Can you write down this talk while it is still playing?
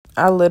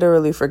I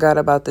literally forgot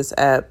about this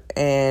app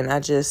and I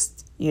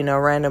just,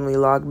 randomly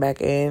logged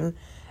back in.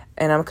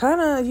 And I'm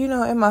kind of,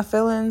 in my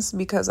feelings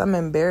because I'm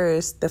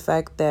embarrassed the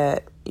fact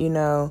that,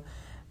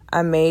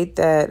 I made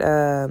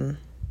that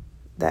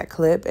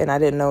clip and I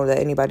didn't know that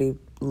anybody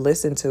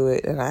listened to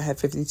it and I had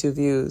 52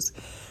 views.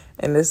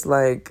 And it's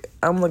like,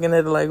 I'm looking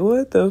at it like,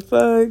 what the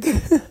fuck?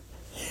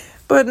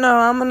 But no,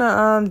 I'm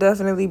gonna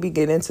definitely be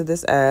getting into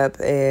this app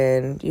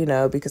and,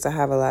 because I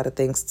have a lot of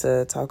things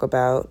to talk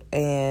about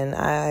and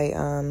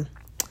I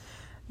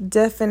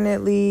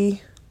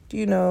definitely,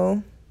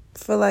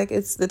 feel like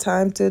it's the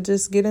time to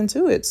just get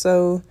into it.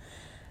 So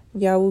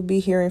y'all will be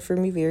hearing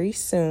from me very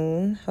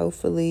soon.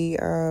 Hopefully,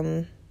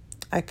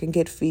 I can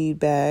get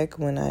feedback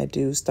when I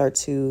do start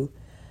to,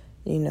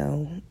 you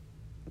know,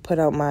 put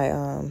out my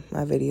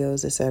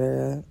videos,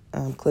 etc.,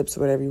 clips,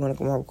 whatever you want to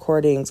call them,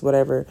 recordings,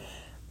 whatever.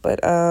 But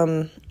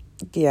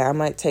yeah, I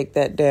might take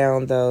that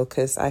down though,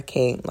 because I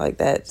can't, like,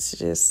 that's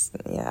just,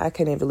 yeah, I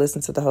can't even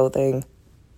listen to the whole thing.